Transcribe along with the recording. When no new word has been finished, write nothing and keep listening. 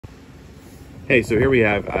Hey, so here we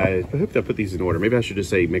have, I hope I put these in order. Maybe I should just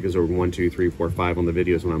say Megazord 1, 2, 3, 4, 5 on the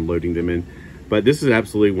videos when I'm loading them in. But this is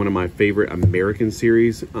absolutely one of my favorite American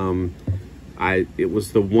series. It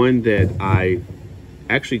was the one that I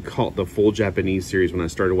actually caught the full Japanese series when I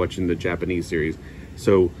started watching the Japanese series.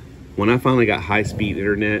 So when I finally got high-speed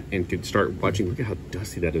internet and could start watching, look at how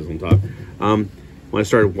dusty that is on top. When I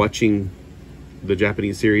started watching the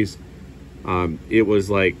Japanese series, it was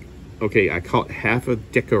like, okay, I caught half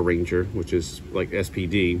of Deco Ranger, which is like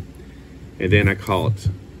SPD, and then I caught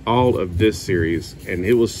all of this series, and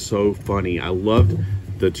it was so funny. I loved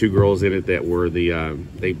the two girls in it that were the,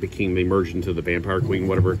 they merged into the Vampire Queen,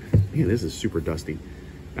 whatever. Man, this is super dusty.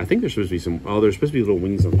 I think there's supposed to be some, oh, there's supposed to be little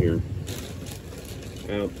wings on here.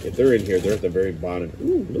 If they're in here, they're at the very bottom.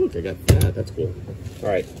 Ooh, look, I got that. That's cool. All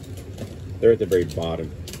right, they're at the very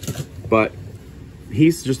bottom. But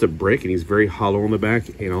he's just a brick, and he's very hollow on the back,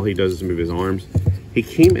 and all he does is move his arms. He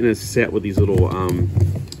came in a set with these little,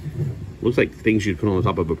 looks like things you'd put on the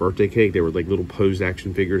top of a birthday cake. They were like little posed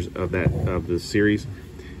action figures of the series.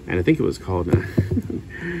 And I think it was called,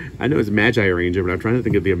 I know it's Magi Ranger, but I'm trying to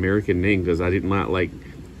think of the American name because I did not like,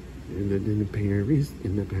 in the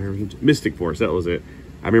Power Ranger, Mystic Force, that was it.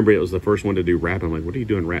 I remember it was the first one to do rap. I'm like, what are you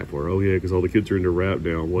doing rap for? Oh yeah, because all the kids are into rap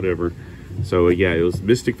now, whatever. So yeah, it was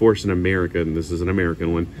Mystic Force in America, and this is an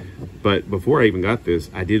American one. But before I even got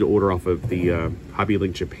this, I did order off of the Hobby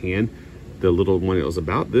Link Japan, the little one. It was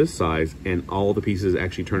about this size, and all the pieces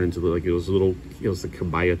actually turned into like it was the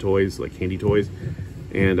kabaya toys, like candy toys,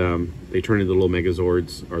 and they turned into little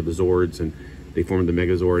Megazords or the Zords, and they formed the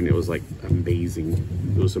Megazord, and it was like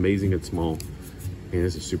amazing. It was amazing and small. And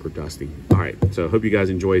this is super dusty. All right, so I hope you guys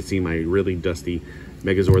enjoy seeing my really dusty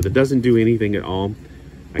Megazord that doesn't do anything at all.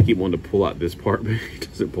 I keep wanting to pull out this part, but it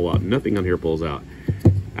doesn't pull out. Nothing on here pulls out.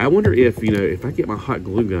 I wonder if, you know, if I get my hot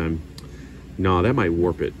glue gun, no, that might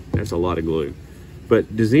warp it. That's a lot of glue.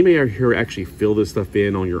 But does anybody here actually fill this stuff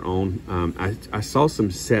in on your own? I saw some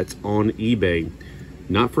sets on eBay,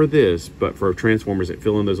 not for this, but for Transformers that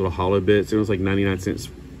fill in those little hollow bits. It was like 99 cents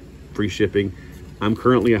free shipping. I'm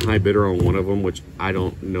currently a high bidder on one of them, which I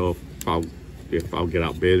don't know if I'll get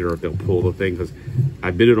outbid or if they'll pull the thing, because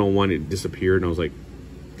I bid it on one, it disappeared, and I was like,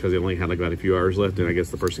 because it only had like about a few hours left, and I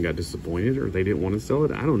guess the person got disappointed or they didn't want to sell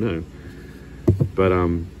it. I don't know. But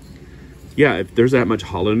yeah, if there's that much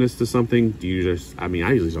hollowness to something, do you just, I mean,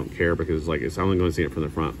 I usually don't care because like it's only going to see it from the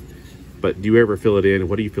front. But do you ever fill it in?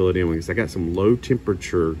 What do you fill it in with? Because I got some low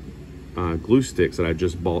temperature glue sticks that I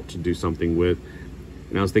just bought to do something with.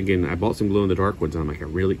 And I was thinking, I bought some glow in the dark ones, and I'm like,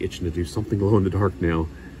 I'm really itching to do something glow in the dark now,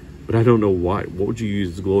 but I don't know what. What would you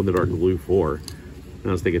use glow in the dark glue for? And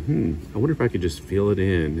I was thinking, I wonder if I could just fill it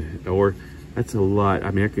in, or that's a lot.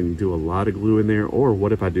 I mean, I can do a lot of glue in there, or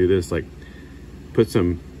what if I do this, like put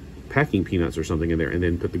some packing peanuts or something in there and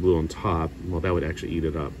then put the glue on top? Well, that would actually eat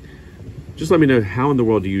it up. Just let me know, how in the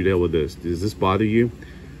world do you deal with this? Does this bother you?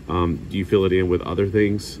 Do you fill it in with other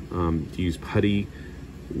things? Do you use putty?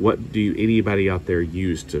 What do anybody out there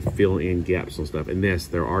use to fill in gaps and stuff? And yes,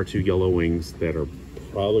 there are 2 yellow wings that are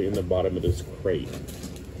probably in the bottom of this crate.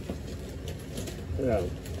 Yeah.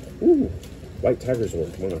 Ooh, White Tiger's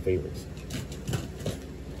one of my favorites.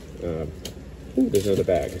 Ooh, there's another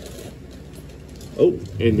bag. Oh,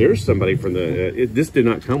 and there's somebody from the, this did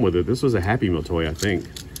not come with it. This was a Happy Meal toy, I think.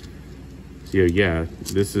 So yeah,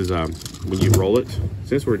 this is, when you roll it,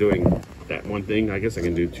 since we're doing that one thing, I guess I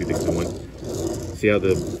can do 2 things in one. See how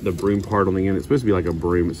the broom part on the end, it's supposed to be like a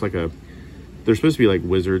broom. It's like a, they're supposed to be like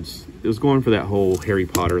wizards. It was going for that whole Harry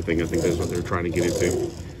Potter thing. I think that's what they're trying to get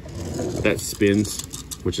into. That spins,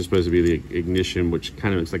 which is supposed to be the ignition, which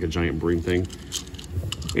kind of looks like a giant broom thing.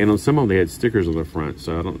 And on some of them, they had stickers on the front.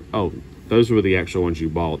 So I don't, oh, those were the actual ones you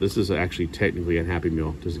bought. This is actually technically a Happy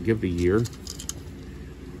Meal. Does it give the year? It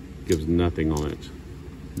gives nothing on it.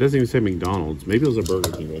 It doesn't even say McDonald's. Maybe it was a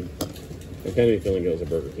Burger King one. I kind of feeling it was a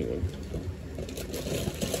Burger King one.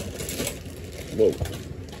 Whoa.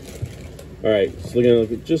 All right, so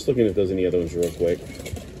just looking if there's any other ones real quick.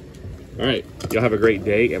 All right, y'all have a great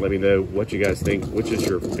day, and let me know what you guys think. Which is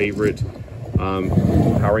your favorite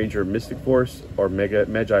Power Ranger Mystic Force or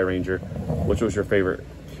Magi Ranger? Which was your favorite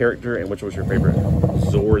character, and which was your favorite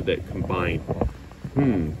Zord that combined?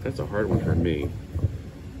 That's a hard one for me.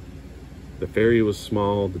 The fairy was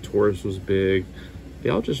small, the Taurus was big. They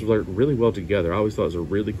all just worked really well together. I always thought it was a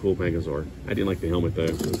really cool Megazord. I didn't like the helmet though.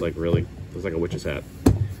 It was like, really? It was like a witch's hat.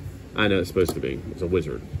 I know it's supposed to be. It's a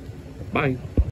wizard. Bye.